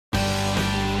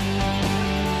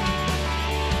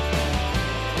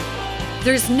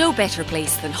There's no better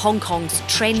place than Hong Kong's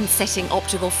trend-setting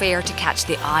optical fair to catch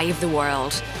the eye of the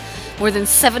world. More than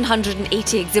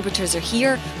 780 exhibitors are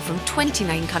here from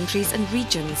 29 countries and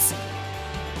regions.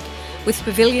 With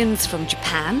pavilions from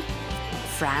Japan,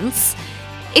 France,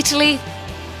 Italy,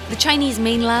 the Chinese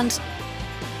mainland,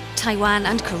 Taiwan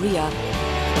and Korea.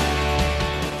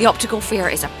 The optical fair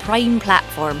is a prime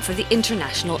platform for the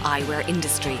international eyewear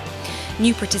industry.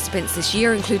 New participants this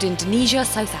year include Indonesia,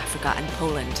 South Africa and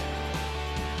Poland.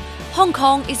 Hong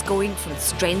Kong is going from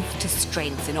strength to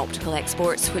strength in optical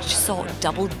exports, which saw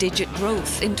double-digit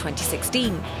growth in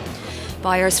 2016.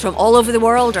 Buyers from all over the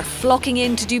world are flocking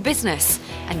in to do business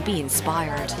and be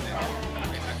inspired.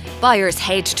 Buyers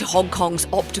head to Hong Kong's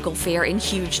optical fair in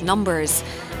huge numbers,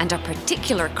 and a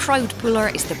particular crowd puller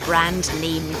is the brand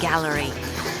name gallery,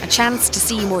 a chance to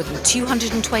see more than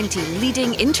 220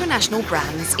 leading international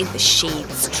brands in the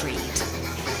shades trade.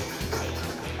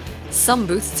 Some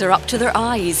booths are up to their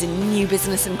eyes in new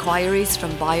business inquiries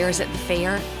from buyers at the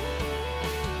fair.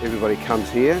 Everybody comes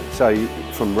here, so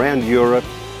from around Europe,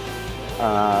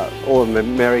 all of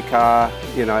America,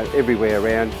 everywhere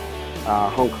around,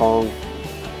 Hong Kong,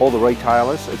 all the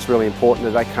retailers. It's really important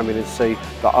that they come in and see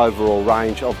the overall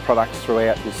range of products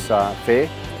throughout this fair.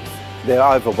 They're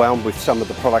overwhelmed with some of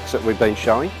the products that we've been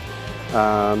showing.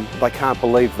 They can't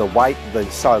believe the weight,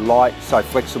 they're so light, so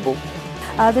flexible.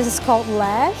 This is called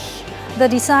lash. The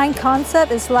design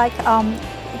concept is like,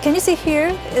 can you see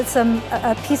here? It's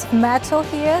a piece of metal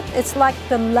here. It's like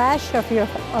the lash of your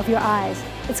eyes.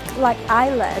 It's like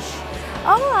eyelash.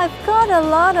 Oh, I've got a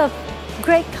lot of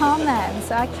great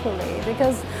comments actually,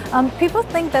 because people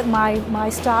think that my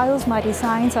styles, my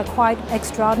designs are quite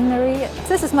extraordinary.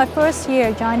 This is my first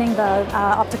year joining the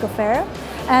optical fair,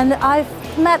 and I've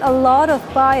met a lot of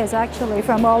buyers actually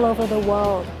from all over the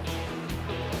world.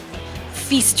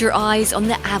 Feast your eyes on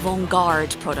the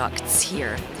avant-garde products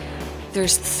here.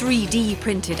 There's 3D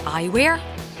printed eyewear,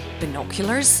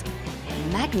 binoculars,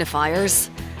 magnifiers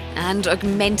and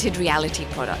augmented reality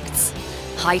products.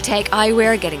 High-tech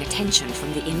eyewear getting attention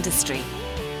from the industry.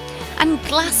 And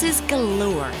glasses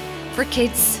galore for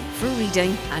kids, for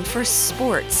reading and for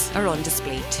sports are on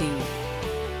display too.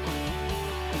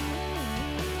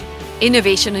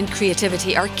 Innovation and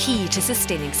creativity are key to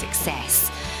sustaining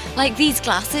success. Like these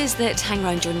glasses that hang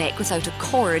around your neck without a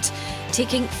cord,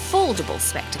 taking foldable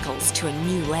spectacles to a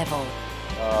new level.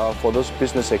 For those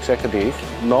business executives,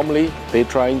 normally they're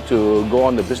trying to go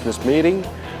on the business meeting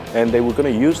and they were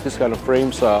going to use this kind of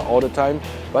frames all the time,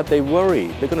 but they worry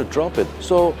they're going to drop it.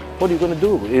 So what you're going to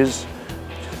do is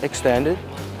extend it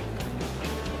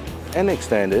and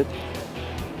extend it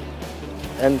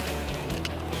and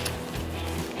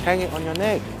hang it on your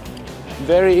neck.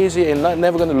 Very easy and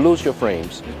never going to lose your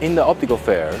frames. In the optical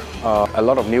fair, a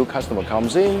lot of new customer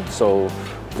comes in, so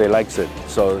they like it,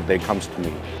 so they come to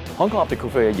me. Hong Kong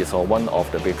Optical Fair is one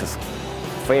of the biggest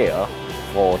fair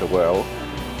for the world.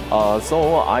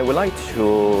 So I would like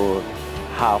to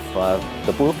have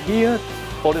the booth here.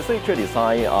 For the signature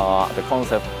design, the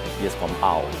concept is from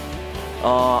owl.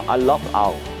 I love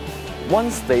owl.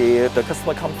 Once the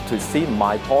customer comes to see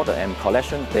my product and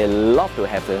collection, they love to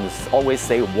have them always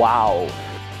say, wow.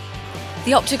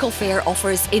 The optical fair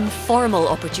offers informal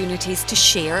opportunities to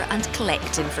share and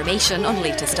collect information on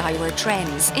latest eyewear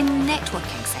trends in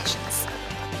networking sessions.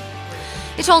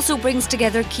 It also brings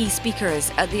together key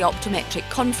speakers at the Optometric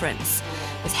Conference,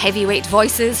 with heavyweight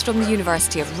voices from the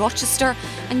University of Rochester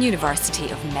and University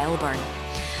of Melbourne.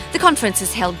 The conference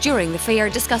is held during the fair,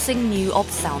 discussing new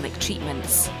ophthalmic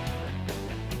treatments.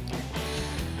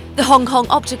 The Hong Kong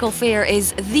Optical Fair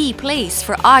is the place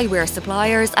for eyewear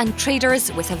suppliers and traders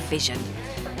with a vision.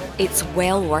 It's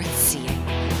well worth seeing.